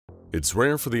It's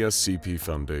rare for the SCP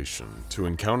Foundation to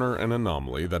encounter an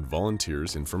anomaly that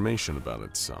volunteers information about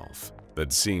itself,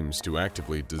 that seems to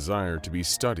actively desire to be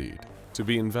studied, to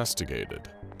be investigated,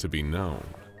 to be known.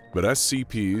 But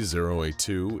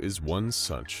SCP-082 is one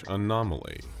such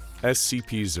anomaly.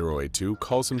 SCP-082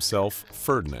 calls himself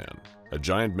Fernand, a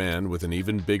giant man with an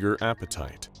even bigger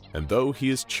appetite, and though he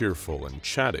is cheerful and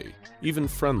chatty, even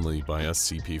friendly by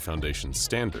SCP Foundation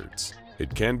standards,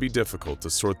 it can be difficult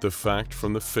to sort the fact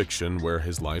from the fiction where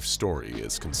his life story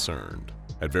is concerned.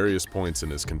 At various points in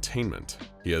his containment,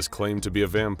 he has claimed to be a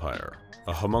vampire,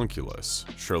 a homunculus,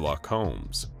 Sherlock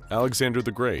Holmes, Alexander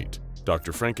the Great,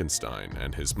 Dr. Frankenstein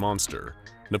and his monster,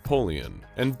 Napoleon,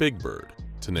 and Big Bird,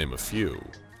 to name a few.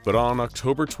 But on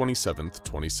October 27,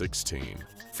 2016,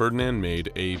 Fernand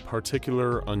made a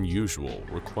particular unusual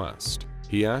request.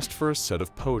 He asked for a set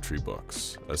of poetry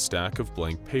books, a stack of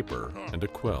blank paper, and a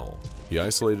quill. He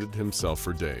isolated himself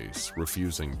for days,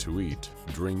 refusing to eat,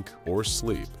 drink, or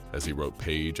sleep as he wrote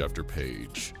page after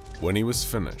page. When he was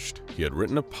finished, he had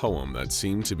written a poem that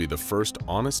seemed to be the first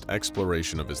honest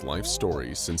exploration of his life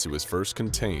story since he was first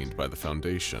contained by the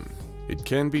Foundation. It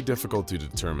can be difficult to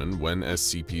determine when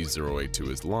SCP-082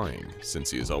 is lying,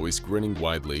 since he is always grinning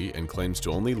widely and claims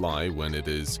to only lie when it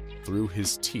is through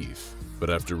his teeth. But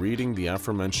after reading the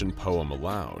aforementioned poem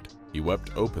aloud, he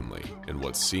wept openly in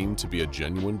what seemed to be a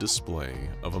genuine display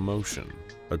of emotion.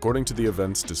 According to the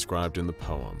events described in the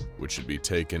poem, which should be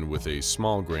taken with a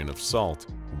small grain of salt,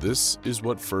 this is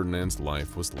what Fernand's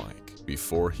life was like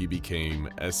before he became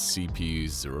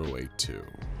SCP-082.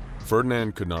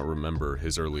 Fernand could not remember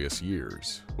his earliest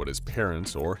years, what his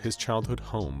parents or his childhood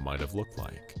home might have looked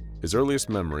like. His earliest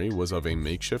memory was of a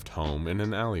makeshift home in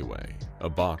an alleyway, a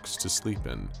box to sleep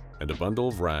in, and a bundle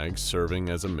of rags serving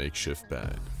as a makeshift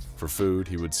bed. For food,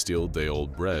 he would steal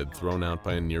day-old bread thrown out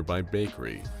by a nearby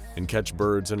bakery and catch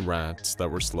birds and rats that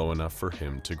were slow enough for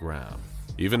him to grab.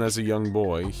 Even as a young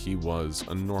boy, he was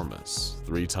enormous,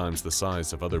 3 times the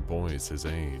size of other boys his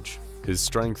age. His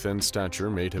strength and stature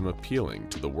made him appealing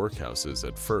to the workhouses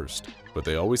at first, but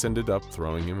they always ended up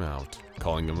throwing him out,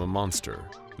 calling him a monster,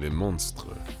 le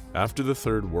monstre. After the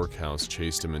 3rd workhouse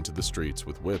chased him into the streets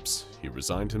with whips, he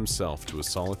resigned himself to a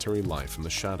solitary life in the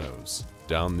shadows.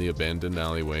 Down the abandoned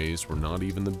alleyways where not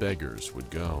even the beggars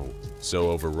would go, so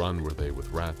overrun were they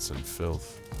with rats and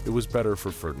filth. It was better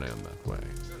for Fernand that way.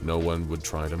 No one would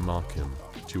try to mock him,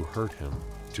 to hurt him,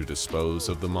 to dispose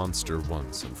of the monster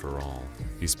once and for all.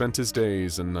 He spent his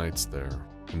days and nights there,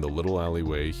 in the little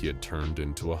alleyway he had turned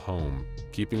into a home,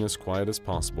 keeping as quiet as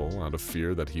possible out of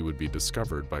fear that he would be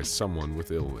discovered by someone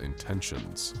with ill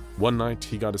intentions. One night,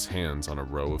 he got his hands on a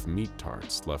row of meat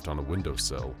tarts left on a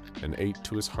windowsill and ate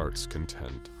to his heart's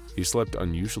content. He slept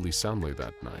unusually soundly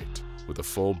that night, with a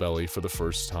full belly for the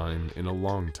first time in a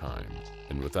long time,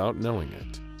 and without knowing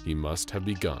it, he must have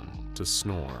begun to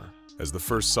snore. As the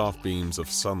first soft beams of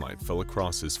sunlight fell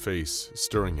across his face,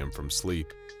 stirring him from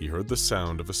sleep, he heard the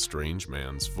sound of a strange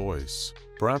man's voice.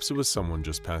 Perhaps it was someone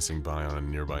just passing by on a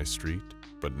nearby street,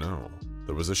 but no.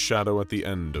 There was a shadow at the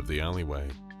end of the alleyway,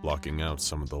 blocking out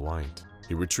some of the light.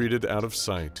 He retreated out of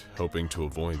sight, hoping to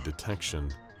avoid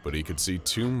detection, but he could see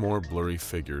 2 more blurry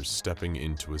figures stepping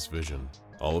into his vision.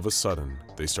 All of a sudden,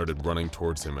 they started running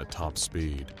towards him at top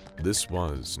speed. This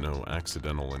was no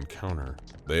accidental encounter.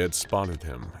 They had spotted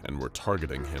him and were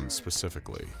targeting him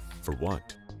specifically. For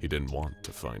what? He didn't want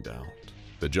to find out.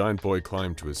 The giant boy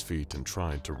climbed to his feet and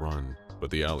tried to run, but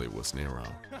the alley was narrow,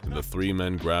 and the 3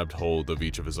 men grabbed hold of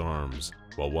each of his arms,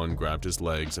 while one grabbed his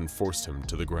legs and forced him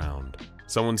to the ground.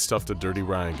 Someone stuffed a dirty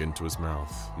rag into his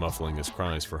mouth, muffling his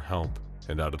cries for help,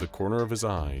 and out of the corner of his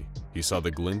eye, he saw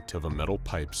the glint of a metal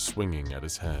pipe swinging at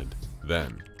his head.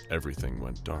 Then, everything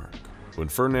went dark. When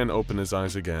Fernand opened his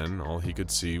eyes again, all he could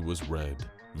see was red,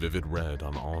 vivid red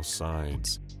on all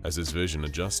sides. As his vision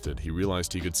adjusted, he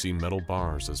realized he could see metal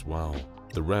bars as well.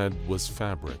 The red was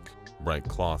fabric, bright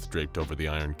cloth draped over the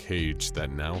iron cage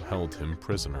that now held him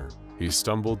prisoner. He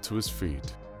stumbled to his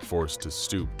feet, forced to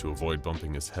stoop to avoid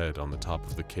bumping his head on the top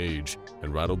of the cage,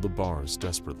 and rattled the bars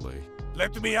desperately.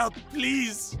 "Let me out,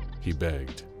 please!" he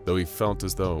begged, though he felt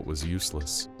as though it was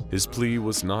useless. His plea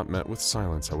was not met with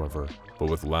silence, however, but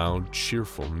with loud,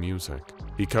 cheerful music.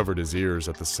 He covered his ears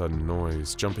at the sudden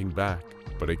noise, jumping back,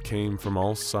 but it came from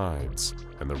all sides,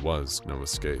 and there was no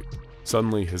escape.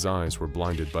 Suddenly, his eyes were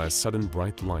blinded by a sudden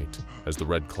bright light as the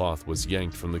red cloth was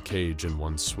yanked from the cage in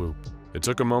one swoop. It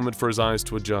took a moment for his eyes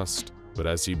to adjust, but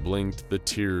as he blinked the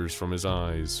tears from his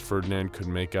eyes, Fernand could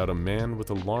make out a man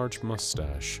with a large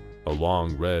mustache, a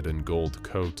long red and gold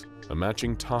coat, a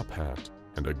matching top hat,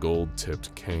 and a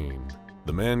gold-tipped cane.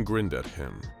 The man grinned at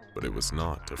him, but it was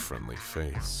not a friendly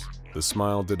face. The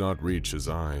smile did not reach his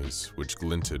eyes, which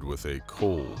glinted with a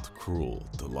cold, cruel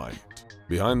delight.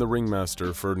 Behind the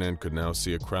ringmaster, Fernand could now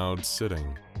see a crowd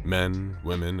sitting. Men,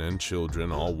 women, and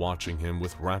children all watching him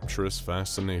with rapturous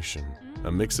fascination,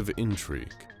 a mix of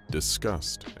intrigue,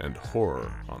 disgust, and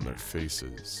horror on their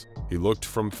faces. He looked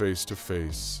from face to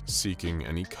face, seeking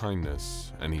any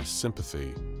kindness, any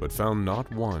sympathy, but found not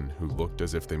one who looked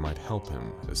as if they might help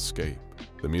him escape.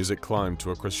 The music climbed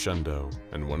to a crescendo,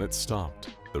 and when it stopped,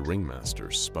 the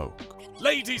ringmaster spoke.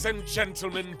 Ladies and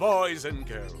gentlemen, boys and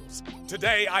girls,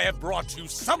 today I have brought you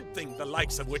something the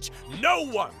likes of which no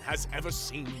one has ever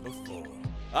seen before.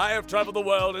 I have traveled the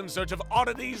world in search of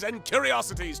oddities and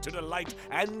curiosities to delight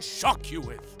and shock you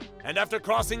with. And after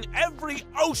crossing every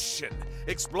ocean,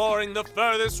 exploring the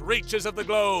furthest reaches of the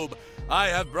globe, I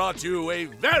have brought you a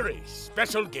very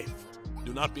special gift.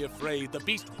 Do not be afraid, the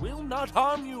beast will not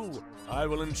harm you. I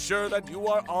will ensure that you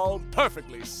are all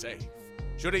perfectly safe.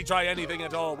 Should he try anything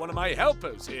at all, one of my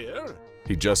helpers here.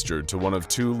 He gestured to one of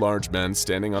two large men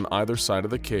standing on either side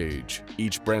of the cage,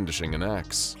 each brandishing an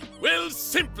axe. Will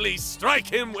simply strike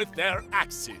him with their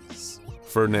axes.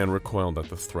 Fernand recoiled at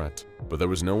the threat, but there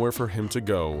was nowhere for him to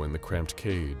go in the cramped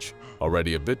cage,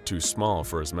 already a bit too small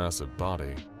for his massive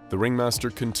body. The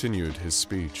ringmaster continued his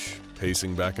speech,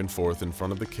 pacing back and forth in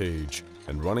front of the cage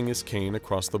and running his cane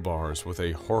across the bars with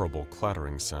a horrible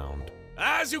clattering sound.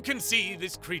 As you can see,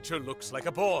 this creature looks like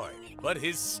a boy, but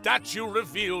his statue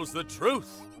reveals the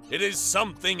truth. It is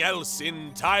something else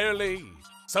entirely.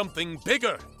 Something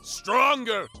bigger,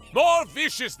 stronger, more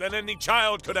vicious than any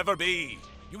child could ever be.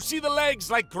 You see the legs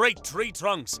like great tree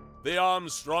trunks, the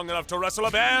arms strong enough to wrestle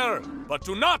a bear. But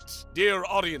do not, dear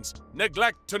audience,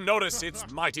 neglect to notice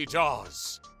its mighty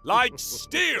jaws. Like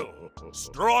steel,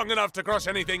 strong enough to crush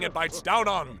anything it bites down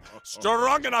on,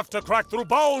 strong enough to crack through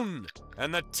bone.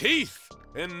 And the teeth,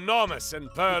 enormous and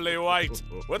pearly white,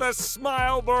 with a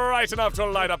smile bright enough to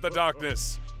light up the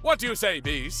darkness. What do you say,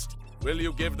 beast? Will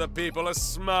you give the people a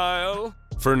smile?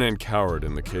 Fernand cowered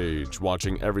in the cage,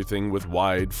 watching everything with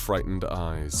wide, frightened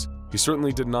eyes. He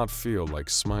certainly did not feel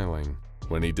like smiling.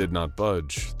 When he did not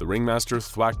budge, the ringmaster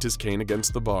thwacked his cane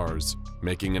against the bars,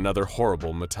 making another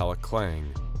horrible metallic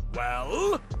clang.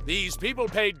 Well, these people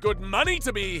paid good money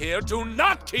to be here. Do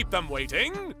not keep them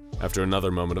waiting. After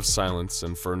another moment of silence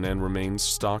and Fernand remained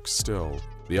stock still,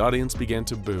 the audience began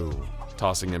to boo,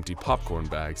 tossing empty popcorn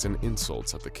bags and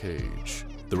insults at the cage.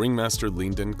 The ringmaster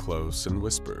leaned in close and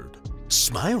whispered,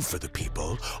 "Smile for the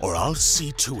people, or I'll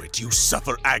see to it you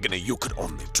suffer agony you could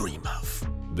only dream of."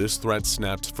 This threat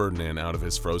snapped Fernand out of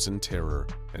his frozen terror,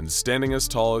 and standing as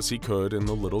tall as he could in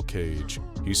the little cage,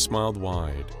 he smiled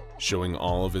wide, showing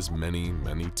all of his many,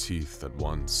 many teeth at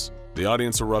once. The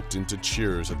audience erupted into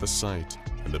cheers at the sight,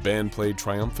 and the band played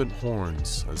triumphant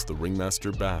horns as the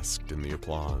ringmaster basked in the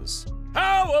applause.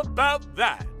 How about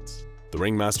that? The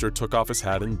ringmaster took off his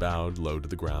hat and bowed low to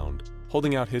the ground,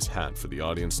 holding out his hat for the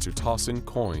audience to toss in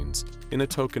coins in a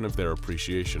token of their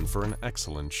appreciation for an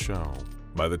excellent show.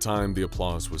 By the time the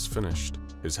applause was finished,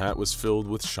 his hat was filled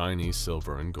with shiny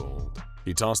silver and gold.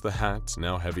 He tossed the hat,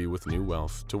 now heavy with new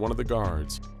wealth, to one of the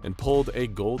guards and pulled a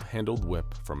gold-handled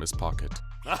whip from his pocket.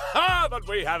 Aha, but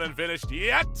we haven't finished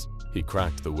yet! He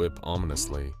cracked the whip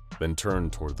ominously, then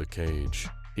turned toward the cage.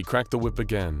 He cracked the whip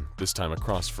again, this time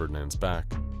across Fernand's back.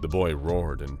 The boy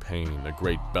roared in pain, a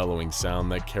great bellowing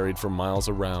sound that carried for miles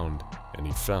around, and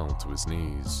he fell to his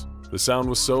knees. The sound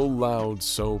was so loud,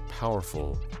 so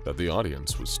powerful, that the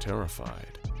audience was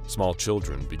terrified. Small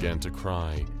children began to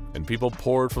cry, and people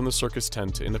poured from the circus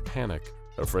tent in a panic,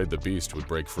 afraid the beast would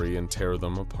break free and tear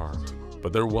them apart.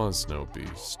 But there was no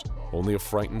beast, only a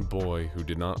frightened boy who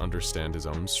did not understand his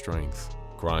own strength,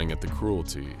 crying at the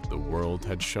cruelty the world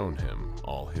had shown him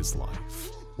all his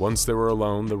life. Once they were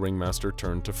alone, the ringmaster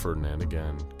turned to Fernand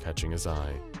again, catching his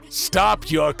eye.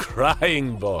 "Stop your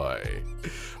crying, boy.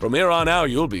 From here on out,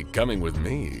 you'll be coming with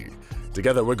me.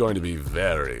 Together, we're going to be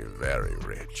very, very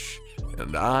rich.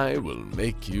 And I will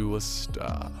make you a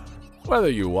star, whether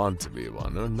you want to be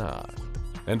one or not."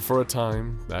 And for a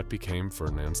time, that became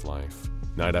Fernand's life.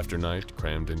 Night after night,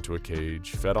 crammed into a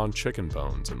cage, fed on chicken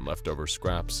bones and leftover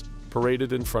scraps,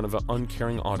 paraded in front of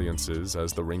uncaring audiences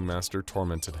as the ringmaster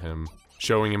tormented him,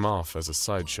 showing him off as a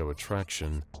sideshow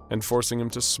attraction, and forcing him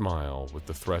to smile with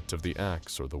the threat of the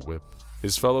axe or the whip.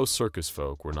 His fellow circus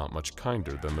folk were not much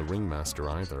kinder than the ringmaster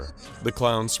either. The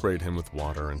clowns sprayed him with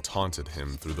water and taunted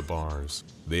him through the bars.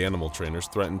 The animal trainers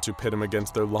threatened to pit him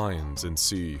against their lions and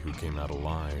see who came out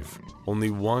alive. Only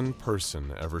one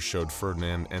person ever showed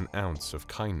Fernand an ounce of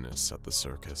kindness at the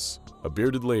circus, a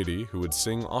bearded lady who would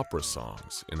sing opera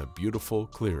songs in a beautiful,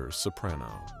 clear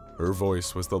soprano. Her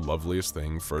voice was the loveliest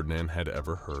thing Fernand had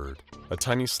ever heard, a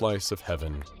tiny slice of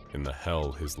heaven in the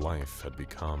hell his life had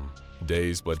become.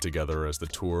 Days bled together as the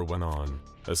tour went on,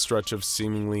 a stretch of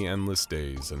seemingly endless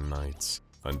days and nights,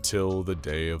 until the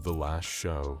day of the last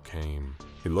show came.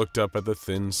 He looked up at the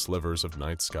thin slivers of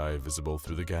night sky visible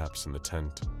through the gaps in the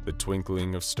tent, the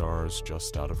twinkling of stars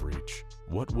just out of reach.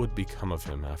 What would become of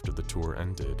him after the tour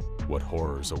ended? What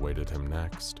horrors awaited him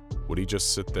next? Would he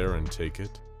just sit there and take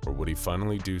it? Or would he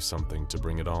finally do something to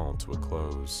bring it all to a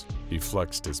close? He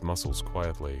flexed his muscles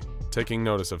quietly, taking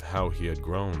notice of how he had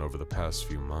grown over the past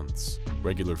few months.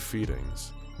 Regular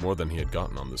feedings, more than he had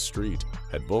gotten on the street,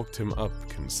 had bulked him up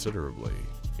considerably.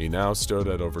 He now stood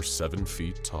at over 7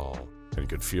 feet tall, and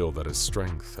could feel that his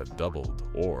strength had doubled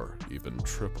or even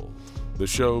tripled. The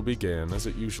show began as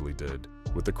it usually did,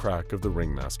 with the crack of the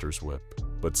ringmaster's whip.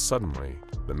 But suddenly,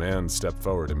 the man stepped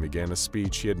forward and began a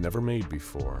speech he had never made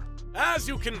before. As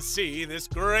you can see, this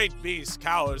great beast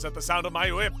cowers at the sound of my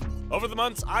whip. Over the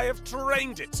months, I have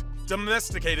trained it,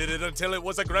 domesticated it until it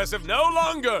was aggressive no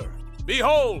longer.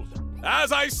 Behold,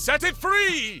 as I set it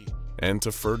free! And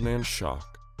to Fernand's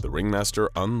shock, the ringmaster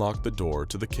unlocked the door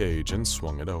to the cage and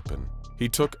swung it open. He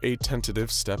took a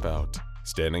tentative step out,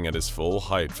 standing at his full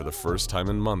height for the first time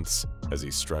in months as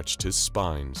he stretched his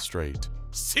spine straight.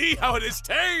 See how it is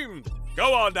tamed!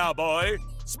 Go on now, boy.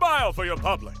 Smile for your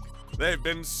public. They've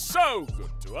been so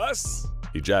good to us.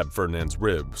 He jabbed Fernand's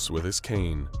ribs with his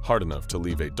cane, hard enough to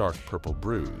leave a dark purple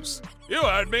bruise. You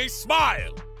heard me.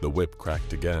 Smile! The whip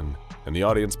cracked again, and the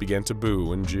audience began to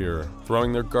boo and jeer,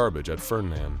 throwing their garbage at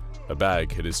Fernand. A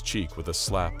bag hit his cheek with a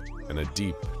slap, and a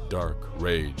deep, dark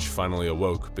rage finally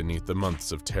awoke beneath the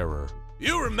months of terror.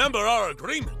 You remember our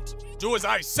agreement. Do as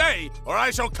I say, or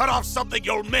I shall cut off something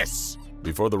you'll miss.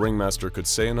 Before the ringmaster could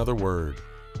say another word,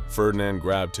 Fernand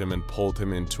grabbed him and pulled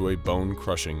him into a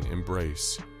bone-crushing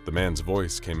embrace. The man's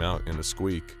voice came out in a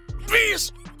squeak.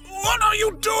 Beast, what are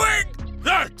you doing?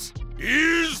 That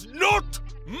is not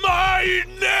my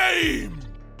name!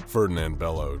 Fernand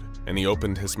bellowed, and he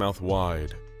opened his mouth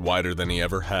wide, wider than he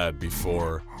ever had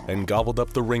before, and gobbled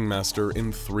up the ringmaster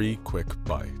in 3 quick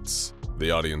bites. The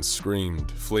audience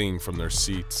screamed, fleeing from their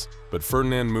seats, but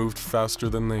Fernand moved faster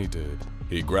than they did.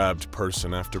 He grabbed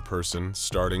person after person,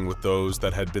 starting with those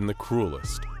that had been the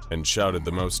cruelest, and shouted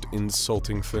the most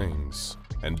insulting things,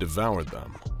 and devoured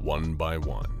them one by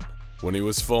one. When he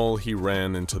was full, he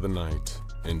ran into the night,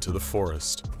 into the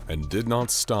forest, and did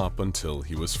not stop until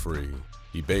he was free.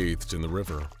 He bathed in the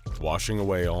river, washing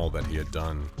away all that he had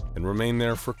done, and remained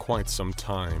there for quite some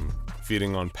time,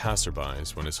 feeding on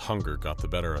passerbys when his hunger got the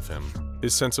better of him.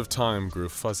 His sense of time grew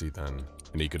fuzzy then,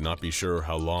 and he could not be sure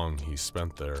how long he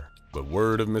spent there. But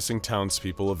word of missing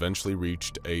townspeople eventually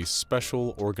reached a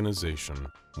special organization,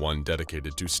 one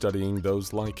dedicated to studying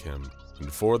those like him. And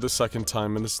for the second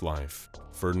time in his life,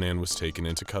 Fernand was taken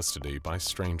into custody by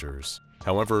strangers.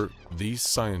 However, these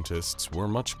scientists were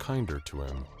much kinder to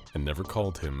him and never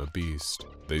called him a beast.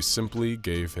 They simply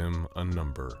gave him a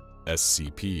number,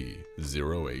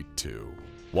 SCP-082.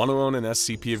 Want to own an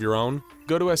SCP of your own?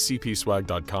 Go to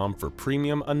scpswag.com for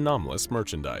premium anomalous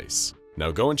merchandise. Now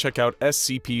go and check out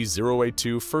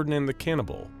SCP-082 Fernand the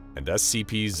Cannibal, and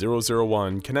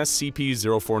SCP-001 Can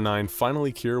SCP-049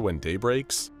 Finally Cure When Day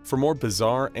Breaks? For more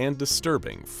bizarre and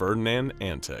disturbing Fernand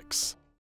antics.